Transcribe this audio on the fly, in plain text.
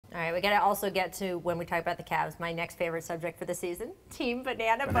right, we got to also get to, when we talk about the Cavs, my next favorite subject for the season, Team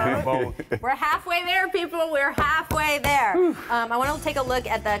Banana Boat. We're halfway there, people. We're halfway there. I want to take a look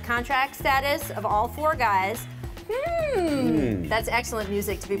at the contract status of all 4 guys. That's excellent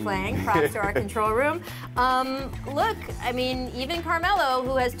music to be playing. Props to our control room. Look, I mean, even Carmelo,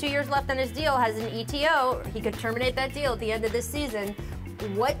 who has 2 years left on his deal, has an ETO. He could terminate that deal at the end of this season.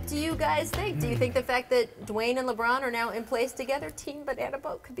 What do you guys think? Do you think the fact that Dwyane and LeBron are now in place together, Team Banana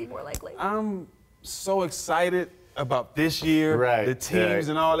Boat, could be more likely? I'm so excited about this year, the teams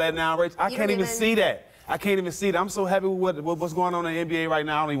and all that now, Rach. I can't even see that. I can't even see it. I'm so happy with what's going on in the NBA right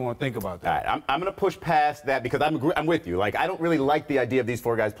now. I don't even want to think about that. All right, I'm going to push past that because I'm with you. Like, I don't really like the idea of these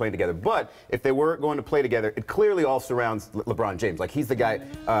 4 guys playing together. But if they were going to play together, it clearly all surrounds LeBron James. Like, he's the guy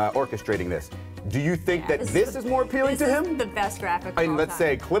orchestrating this. Do you think that this is more appealing to him? This is the best graphic. I mean, let's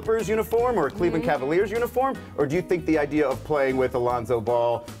say Clippers uniform or Cleveland Cavaliers uniform, or do you think the idea of playing with Alonzo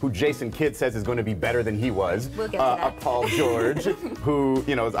Ball, who Jason Kidd says is going to be better than he was, a Paul George, who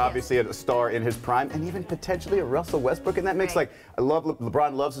is obviously a star in his prime, and even potentially a Russell Westbrook in that mix? Like, I love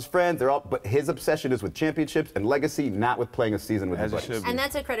LeBron loves his friends, but his obsession is with championships and legacy, not with playing a season with his buddies. And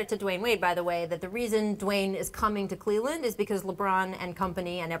that's a credit to Dwyane Wade, by the way, that the reason Dwyane is coming to Cleveland is because LeBron and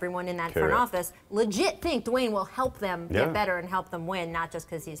company and everyone in that front office legit think Dwyane will help them get better and help them win, not just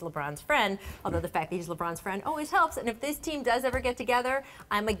because he's LeBron's friend, although the fact that he's LeBron's friend always helps. And if this team does ever get together,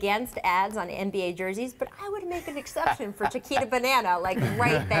 I'm against ads on NBA jerseys, but I would make an exception for Chiquita Banana, like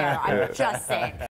right there. I'm just saying.